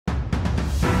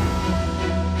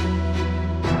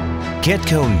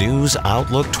Kitco News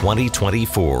Outlook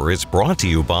 2024 is brought to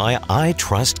you by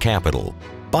iTrustCapital.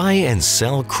 Buy and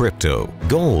sell crypto,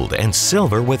 gold, and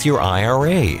silver with your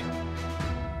IRA.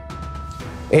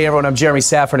 Hey everyone, I'm Jeremy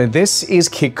Szafron, and this is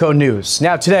Kitco News.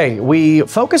 Now today, we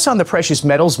focus on the precious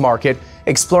metals market,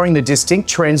 exploring the distinct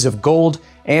trends of gold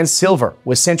and silver,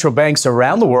 with central banks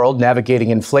around the world navigating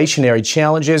inflationary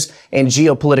challenges and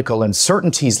geopolitical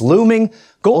uncertainties looming.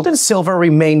 Gold and silver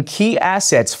remain key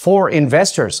assets for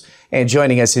investors. And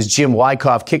joining us is Jim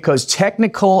Wyckoff, Kitco's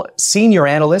technical senior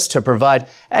analyst, to provide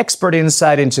expert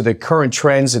insight into the current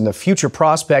trends and the future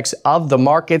prospects of the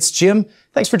markets. Jim,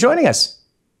 thanks for joining us.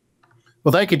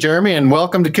 Well, thank you, Jeremy, and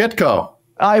welcome to Kitco.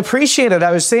 I appreciate it.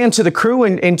 I was saying to the crew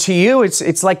and to you,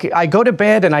 it's like I go to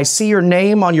bed and I see your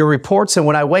name on your reports, and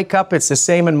when I wake up, it's the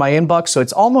same in my inbox. So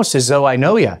it's almost as though I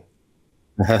know you.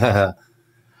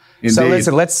 So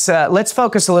listen, let's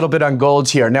focus a little bit on gold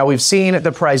here. Now, we've seen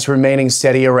the price remaining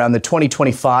steady around the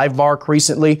 2025 mark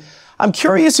recently. I'm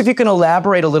curious if you can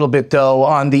elaborate a little bit, though,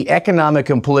 on the economic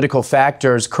and political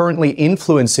factors currently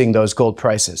influencing those gold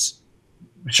prices.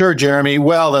 Sure, Jeremy.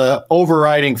 Well, the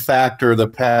overriding factor the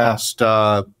past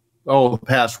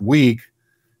week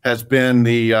has been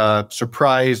the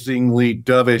surprisingly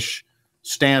dovish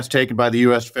stance taken by the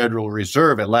U.S. Federal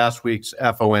Reserve at last week's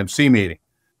FOMC meeting.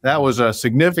 That was a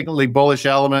significantly bullish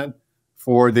element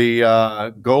for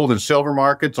the gold and silver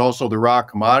markets, also the raw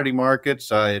commodity markets.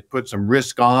 It put some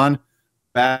risk on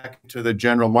back to the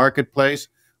general marketplace.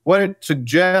 What it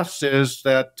suggests is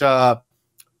that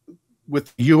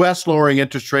with the U.S. lowering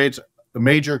interest rates, the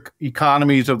major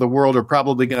economies of the world are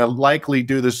probably going to likely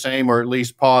do the same, or at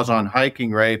least pause on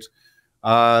hiking rates.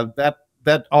 That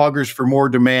augurs for more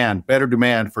demand, better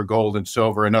demand for gold and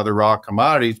silver and other raw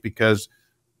commodities, because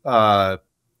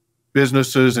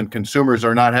businesses and consumers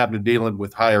are not having to deal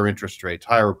with higher interest rates,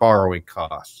 higher borrowing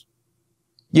costs.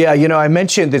 Yeah, you know, I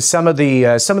mentioned that some of the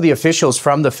officials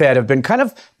from the Fed have been kind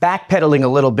of backpedaling a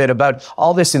little bit about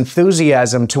all this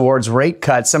enthusiasm towards rate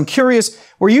cuts. I'm curious,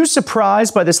 were you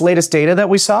surprised by this latest data that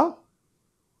we saw?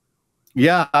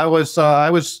 Yeah, I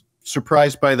was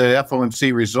surprised by the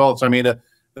FOMC results. I mean, the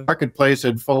marketplace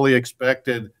had fully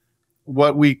expected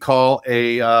what we call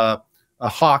a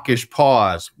hawkish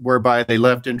pause, whereby they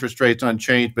left interest rates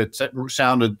unchanged, but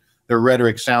their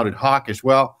rhetoric sounded hawkish.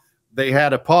 Well, they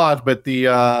had a pause, but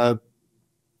the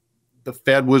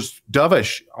Fed was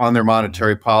dovish on their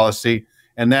monetary policy,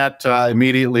 and that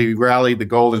immediately rallied the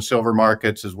gold and silver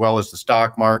markets as well as the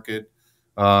stock market.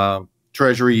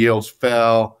 Treasury yields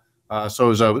fell, so it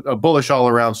was a bullish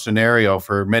all-around scenario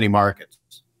for many markets.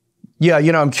 Yeah,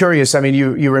 you know, I'm curious. I mean,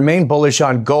 you remain bullish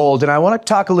on gold, and I want to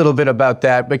talk a little bit about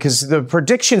that because the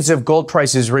predictions of gold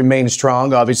prices remain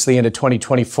strong, obviously, into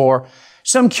 2024.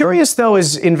 So I'm curious, though,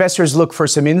 as investors look for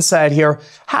some insight here,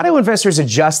 how do investors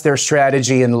adjust their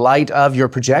strategy in light of your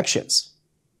projections?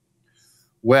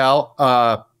 Well,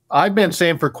 I've been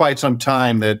saying for quite some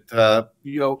time that,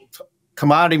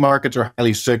 commodity markets are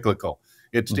highly cyclical.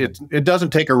 It doesn't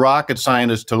take a rocket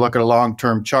scientist to look at a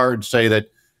long-term chart and say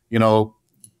that,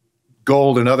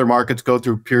 gold and other markets go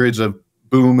through periods of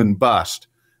boom and bust.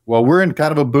 Well, we're in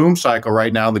kind of a boom cycle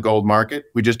right now in the gold market.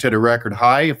 We just hit a record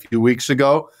high a few weeks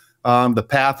ago. The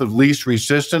path of least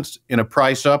resistance in a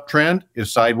price uptrend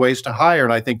is sideways to higher,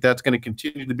 and I think that's going to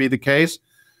continue to be the case.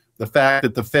 The fact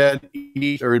that the Fed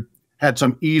had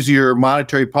some easier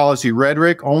monetary policy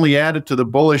rhetoric only added to the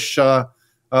bullish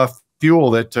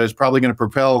fuel that is probably going to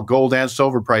propel gold and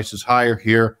silver prices higher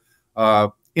here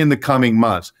in the coming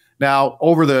months. Now,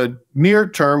 over the near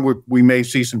term, we may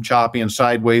see some choppy and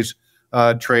sideways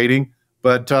trading,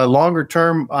 but longer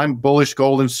term, I'm bullish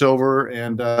gold and silver,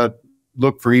 and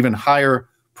look for even higher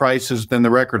prices than the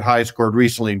record high scored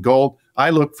recently in gold.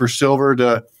 I look for silver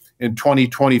to, in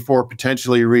 2024,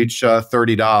 potentially reach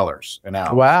 $30 an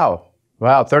ounce. Wow,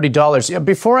 $30. Yeah,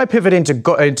 before I pivot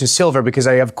into silver, because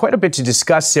I have quite a bit to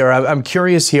discuss there, I'm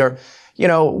curious here. You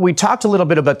know, we talked a little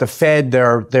bit about the Fed,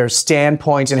 their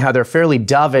standpoint, and how they're fairly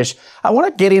dovish. I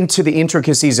want to get into the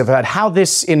intricacies about how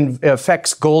this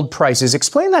affects gold prices.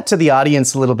 Explain that to the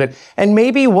audience a little bit, and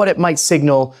maybe what it might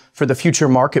signal for the future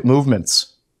market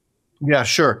movements. Yeah,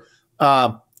 sure.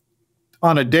 On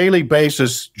a daily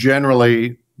basis,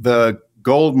 generally, the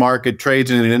gold market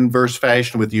trades in an inverse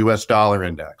fashion with the U.S. dollar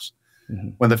index.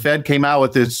 Mm-hmm. When the Fed came out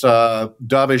with this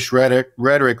dovish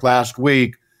rhetoric last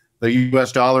week, the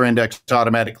U.S. dollar index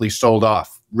automatically sold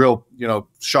off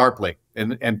sharply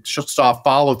and saw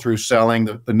follow-through selling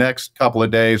the next couple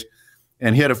of days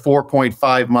and hit a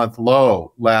 4.5-month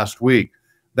low last week.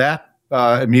 That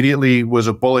immediately was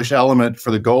a bullish element for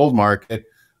the gold market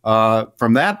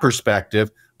from that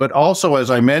perspective. But also, as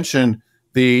I mentioned,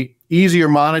 the easier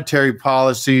monetary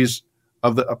policies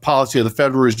of the policy of the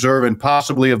Federal Reserve and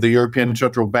possibly of the European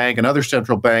Central Bank and other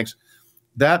central banks,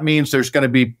 that means there's going to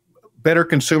be better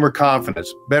consumer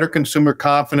confidence. Better consumer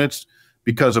confidence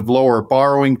because of lower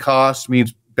borrowing costs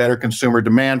means better consumer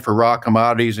demand for raw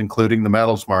commodities, including the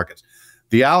metals markets.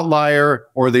 The outlier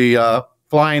or the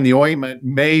fly in the ointment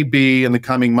may be in the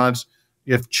coming months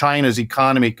if China's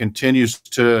economy continues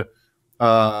to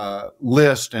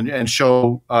list and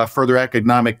show further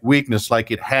economic weakness like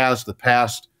it has the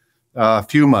past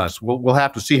few months. We'll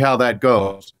have to see how that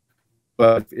goes.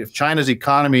 But if China's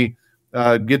economy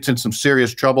gets in some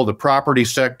serious trouble, the property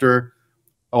sector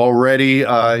already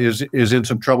is in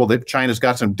some trouble. China's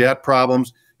got some debt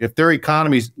problems. If their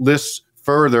economy lists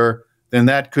further, then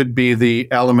that could be the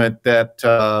element that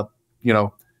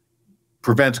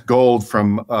prevents gold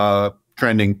from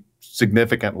trending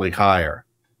significantly higher.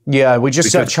 Yeah, we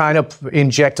just saw China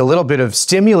inject a little bit of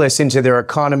stimulus into their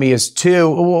economy as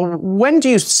too. When do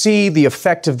you see the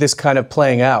effect of this kind of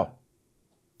playing out?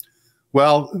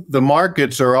 Well, the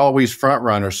markets are always front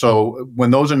runners. So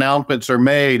when those announcements are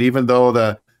made, even though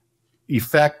the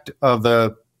effect of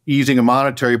the easing of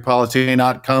monetary policy may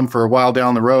not come for a while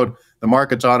down the road, the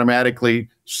markets automatically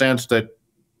sense that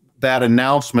that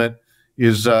announcement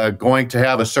is going to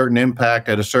have a certain impact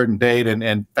at a certain date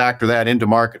and factor that into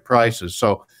market prices.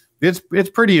 So it's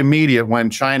pretty immediate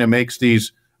when China makes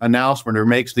these announcements or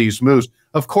makes these moves.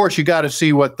 Of course, you got to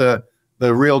see what the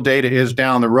real data is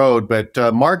down the road, but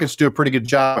markets do a pretty good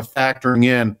job of factoring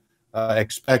in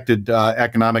expected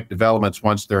economic developments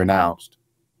once they're announced.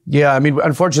 Yeah, I mean,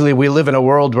 unfortunately, we live in a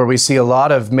world where we see a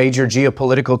lot of major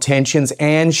geopolitical tensions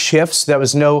and shifts.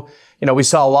 We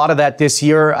saw a lot of that this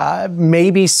year,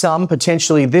 maybe some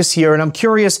potentially this year. And I'm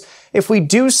curious, if we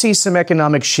do see some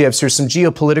economic shifts or some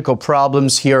geopolitical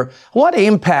problems here, what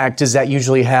impact does that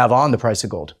usually have on the price of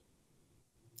gold?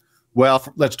 Well,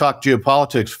 let's talk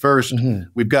geopolitics first. Mm-hmm.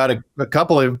 We've got a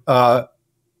couple of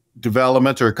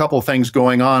developments or a couple of things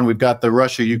going on. We've got the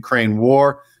Russia-Ukraine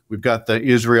war. We've got the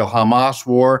Israel-Hamas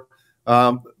war.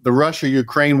 The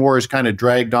Russia-Ukraine war is kind of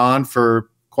dragged on for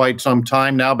quite some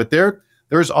time now, but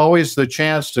there's always the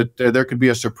chance that there could be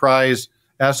a surprise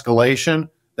escalation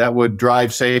that would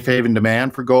drive safe haven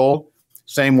demand for gold.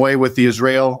 Same way with the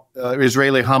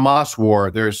Israeli-Hamas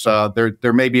war.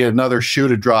 There may be another shoe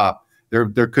to drop.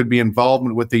 There could be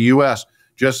involvement with the U.S.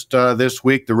 Just this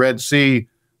week, the Red Sea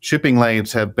shipping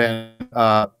lanes have been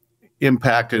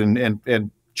impacted,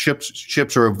 and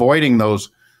ships are avoiding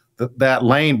that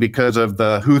lane because of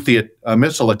the Houthi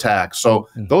missile attacks. So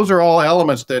those are all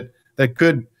elements that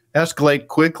could escalate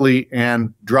quickly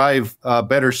and drive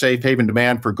better safe haven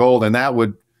demand for gold, and that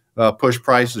would push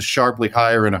prices sharply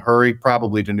higher in a hurry,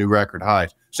 probably to new record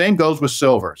highs. Same goes with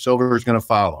silver. Silver is going to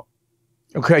follow.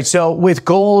 Okay, so with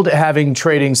gold having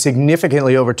trading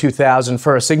significantly over 2,000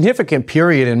 for a significant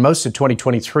period in most of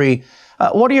 2023,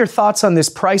 what are your thoughts on this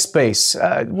price base?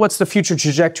 What's the future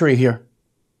trajectory here?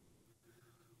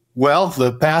 Well,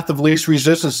 the path of least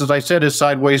resistance, as I said, is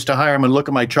sideways to higher. I'm going to look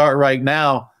at my chart right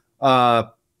now.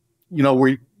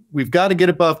 We've got to get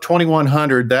above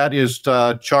 2,100. That is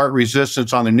chart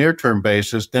resistance on the near-term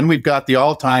basis. Then we've got the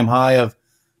all-time high of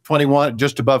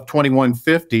just above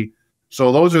 2,150.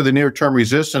 So those are the near-term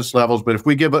resistance levels. But if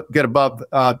we get above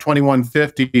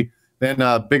 2,150,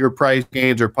 then bigger price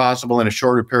gains are possible in a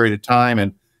shorter period of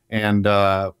time.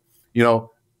 But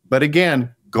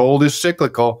again, gold is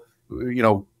cyclical.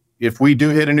 If we do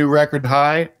hit a new record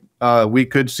high, we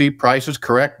could see prices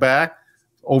correct back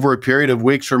over a period of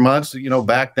weeks or months,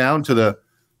 back down to the,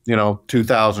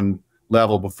 2,000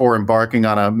 level before embarking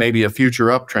on maybe a future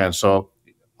uptrend. So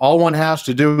all one has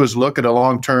to do is look at a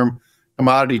long-term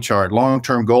commodity chart,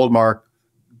 long-term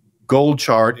gold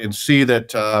chart, and see that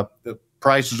the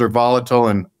prices are volatile,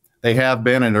 and they have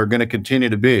been and are going to continue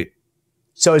to be.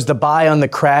 So is the buy on the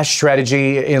crash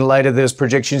strategy in light of those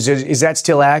predictions, is that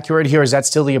still accurate here? Is that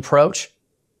still the approach?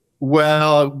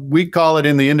 Well, we call it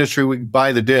in the industry, we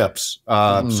buy the dips.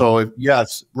 So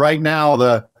yes, right now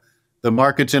the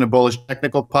market's in a bullish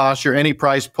technical posture. Any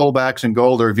price pullbacks in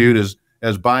gold are viewed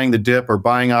as buying the dip or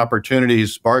buying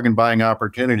opportunities, bargain buying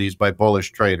opportunities by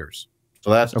bullish traders.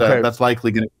 So that's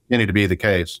likely going to continue to be the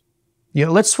case. Yeah,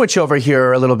 let's switch over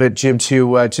here a little bit, Jim,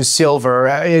 to silver.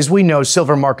 As we know,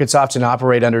 silver markets often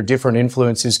operate under different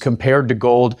influences compared to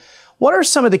gold. What are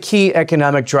some of the key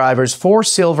economic drivers for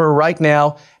silver right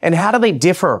now, and how do they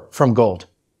differ from gold?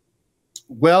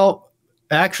 Well,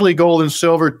 actually, gold and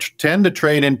silver tend to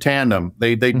trade in tandem.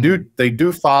 They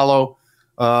do follow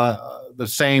the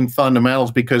same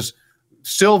fundamentals, because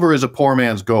silver is a poor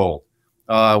man's gold.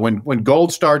 When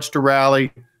gold starts to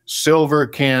rally, silver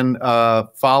can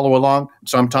follow along.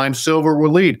 Sometimes silver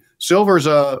will lead. Silver is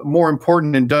a more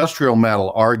important industrial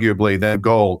metal, arguably, than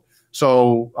gold.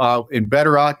 So in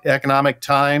better economic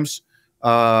times,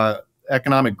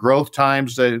 economic growth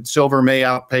times, silver may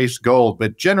outpace gold,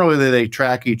 but generally they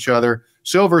track each other.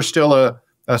 Silver is still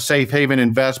a safe haven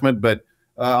investment, but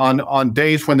on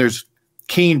days when there's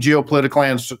keen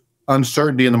geopolitical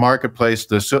uncertainty in the marketplace,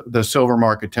 the silver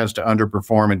market tends to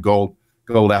underperform and gold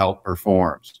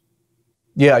outperforms.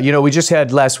 Yeah, we just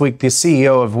had last week the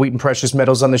CEO of Wheaton Precious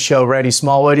Metals on the show, Randy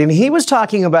Smallwood, and he was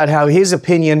talking about how his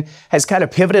opinion has kind of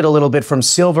pivoted a little bit from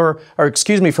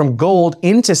from gold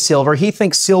into silver. He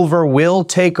thinks silver will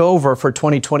take over for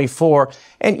 2024.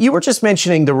 And you were just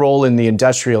mentioning the role in the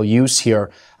industrial use here.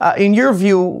 In your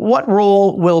view, what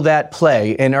role will that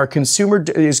play? And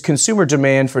is consumer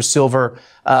demand for silver,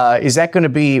 is that going to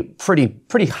be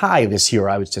pretty high this year,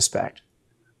 I would suspect?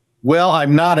 Well,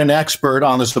 I'm not an expert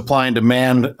on the supply and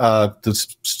demand, the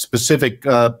specific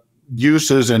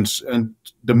uses and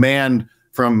demand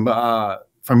from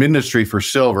industry for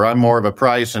silver. I'm more of a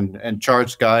price and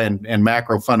charts guy and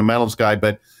macro fundamentals guy.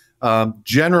 But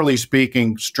generally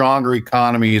speaking, stronger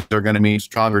economies are going to mean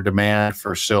stronger demand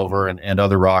for silver and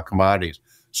other raw commodities.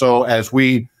 So as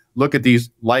we look at these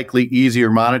likely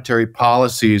easier monetary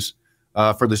policies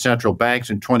for the central banks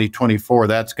in 2024,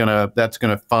 that's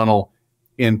gonna funnel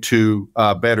into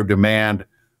better demand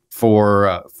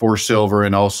for silver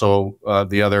and also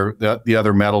the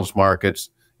other metals markets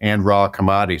and raw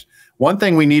commodities. One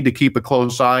thing we need to keep a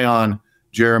close eye on,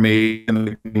 Jeremy, in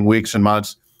the coming weeks and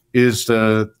months is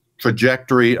the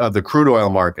trajectory of the crude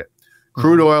oil market.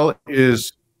 Crude oil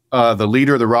is the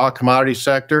leader of the raw commodity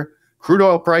sector. Crude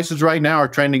oil prices right now are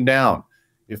trending down.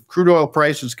 If crude oil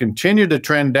prices continue to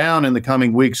trend down in the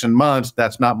coming weeks and months,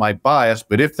 that's not my bias,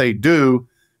 but if they do,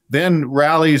 then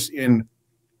rallies in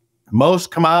most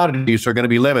commodities are going to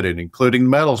be limited, including the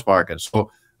metals markets.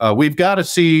 So we've got to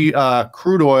see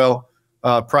crude oil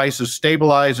prices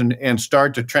stabilize and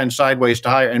start to trend sideways to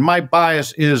higher. And my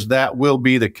bias is that will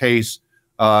be the case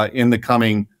in the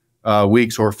coming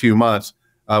weeks or few months.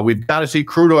 We've got to see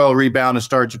crude oil rebound and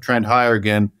start to trend higher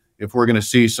again if we're going to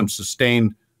see some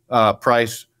sustained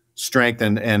price strength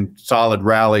and solid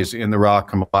rallies in the raw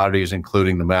commodities,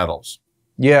 including the metals.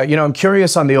 Yeah, I'm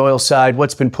curious on the oil side,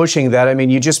 what's been pushing that? I mean,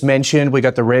 you just mentioned we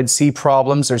got the Red Sea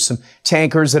problems. There's some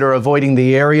tankers that are avoiding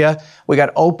the area. We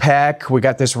got OPEC. We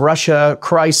got this Russia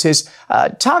crisis.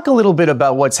 Talk a little bit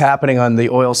about what's happening on the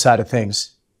oil side of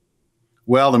things.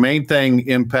 Well, the main thing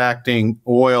impacting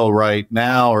oil right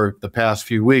now or the past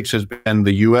few weeks has been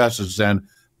the U.S. has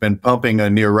been pumping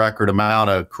a near record amount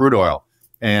of crude oil.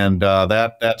 And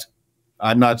that's,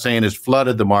 I'm not saying it's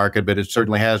flooded the market, but it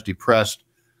certainly has depressed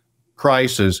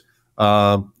prices.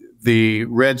 The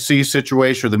Red Sea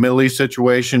situation or the Middle East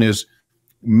situation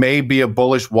may be a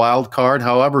bullish wild card.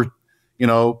 However,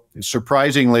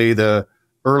 surprisingly, the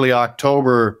early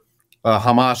October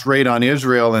Hamas raid on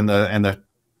Israel and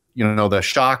the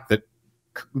shock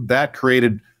that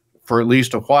created for at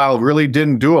least a while really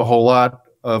didn't do a whole lot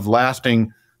of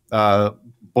lasting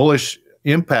bullish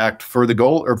impact for the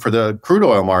gold or for the crude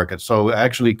oil market. So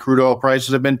actually, crude oil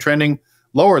prices have been trending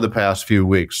lower the past few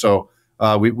weeks. So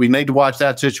we need to watch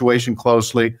that situation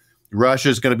closely. Russia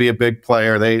is going to be a big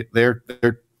player.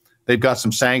 They've got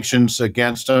some sanctions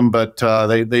against them, but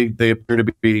they appear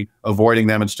to be avoiding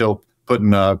them and still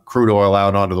putting crude oil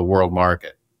out onto the world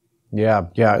market. Yeah.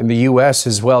 In the U.S.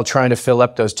 as well, trying to fill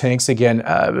up those tanks again.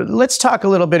 Let's talk a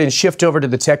little bit and shift over to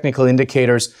the technical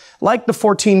indicators, like the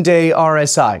 14-day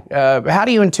RSI. How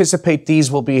do you anticipate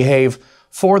these will behave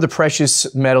for the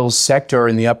precious metals sector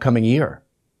in the upcoming year?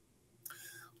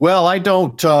 Well, I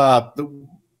don't.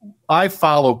 I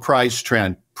follow price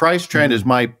trend. Price trend is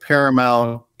my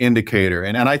paramount indicator,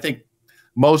 and I think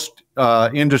most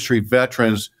industry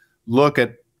veterans look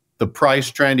at the price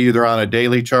trend either on a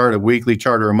daily chart, a weekly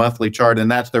chart, or a monthly chart,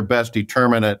 and that's their best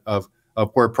determinant of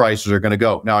where prices are going to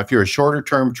go. Now, if you're a shorter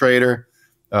term trader,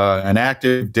 an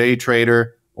active day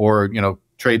trader, or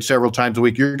trade several times a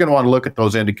week, you're going to want to look at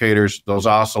those indicators, those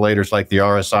oscillators like the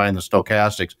RSI and the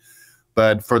stochastics.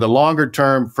 But for the longer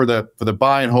term, for the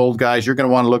buy and hold guys, you're going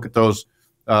to want to look at those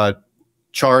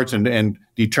charts and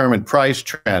determine price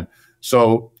trend.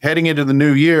 So heading into the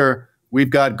new year, we've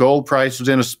got gold prices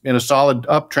in a solid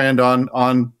uptrend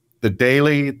on the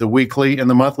daily, the weekly, and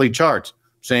the monthly charts.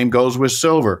 Same goes with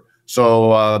silver.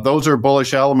 So those are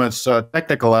bullish elements,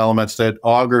 technical elements that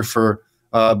augur for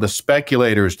the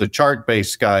speculators, the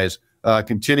chart-based guys,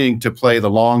 continuing to play the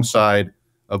long side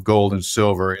of gold and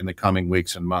silver in the coming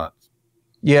weeks and months.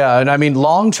 Yeah, and I mean,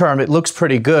 long term, it looks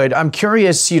pretty good. I'm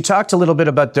curious, you talked a little bit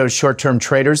about those short-term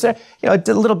traders. They're, a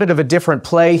little bit of a different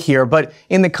play here, but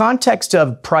in the context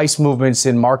of price movements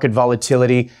and market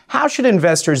volatility, how should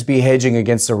investors be hedging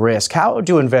against the risk? How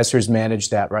do investors manage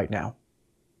that right now?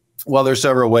 Well, there's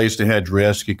several ways to hedge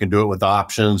risk. You can do it with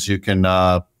options. You can,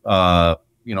 have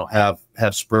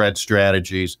spread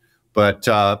strategies. But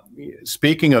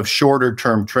speaking of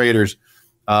shorter-term traders,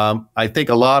 I think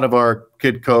a lot of our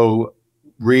Kitco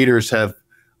readers have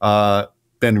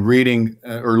been reading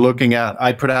or looking at.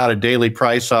 I put out a daily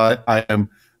price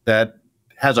item that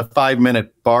has a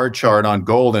 5-minute bar chart on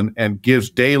gold and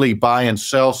gives daily buy and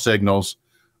sell signals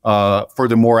for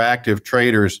the more active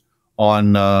traders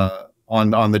on that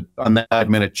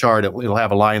 5-minute chart. It'll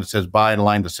have a line that says buy and a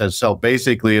line that says sell.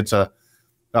 Basically, it's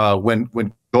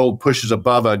when gold pushes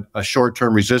above a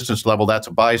short-term resistance level, that's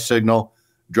a buy signal.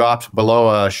 Drops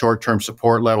below a short-term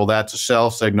support level, that's a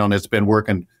sell signal, and it's been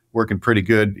working pretty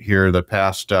good here the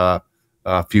past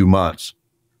few months.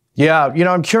 Yeah,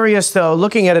 I'm curious though,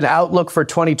 looking at an outlook for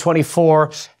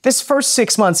 2024, this first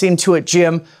 6 months into it,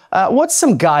 Jim, what's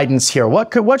some guidance here?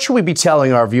 What should we be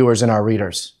telling our viewers and our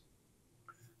readers?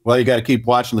 Well, you got to keep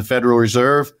watching the Federal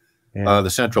Reserve, the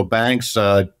central banks.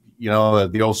 The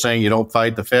old saying, you don't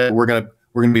fight the Fed. We're gonna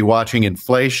be watching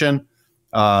inflation.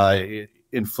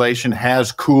 Inflation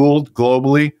has cooled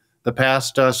globally the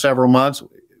past several months.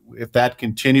 If that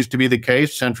continues to be the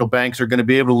case, central banks are going to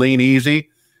be able to lean easy.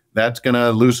 That's going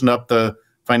to loosen up the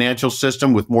financial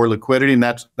system with more liquidity, and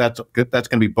that's going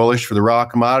to be bullish for the raw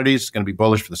commodities. It's going to be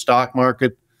bullish for the stock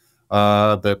market.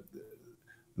 The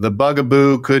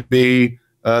bugaboo could be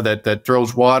that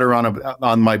throws water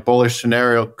on my bullish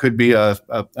scenario. Could be an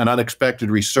unexpected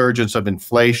resurgence of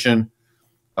inflation.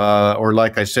 Or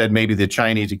like I said, maybe the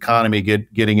Chinese economy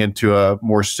getting into a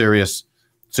more serious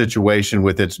situation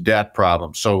with its debt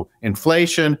problem. So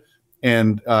inflation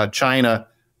and China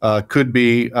could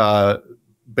be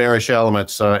bearish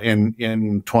elements in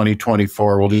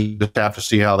 2024. We'll just have to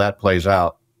see how that plays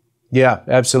out. Yeah,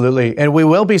 absolutely. And we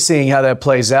will be seeing how that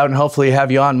plays out and hopefully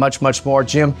have you on much, much more.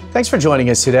 Jim, thanks for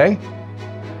joining us today.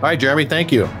 All right, Jeremy,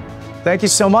 thank you. Thank you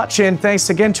so much, and thanks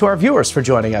again to our viewers for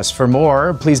joining us. For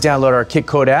more, please download our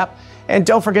Kitco app, and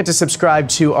don't forget to subscribe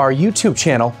to our YouTube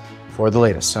channel for the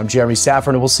latest. I'm Jeremy Szafron,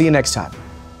 and we'll see you next time.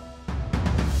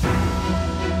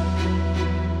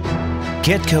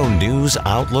 Kitco News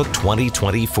Outlook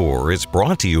 2024 is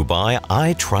brought to you by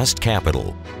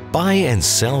iTrustCapital. Buy and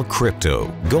sell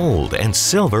crypto, gold, and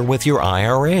silver with your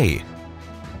IRA.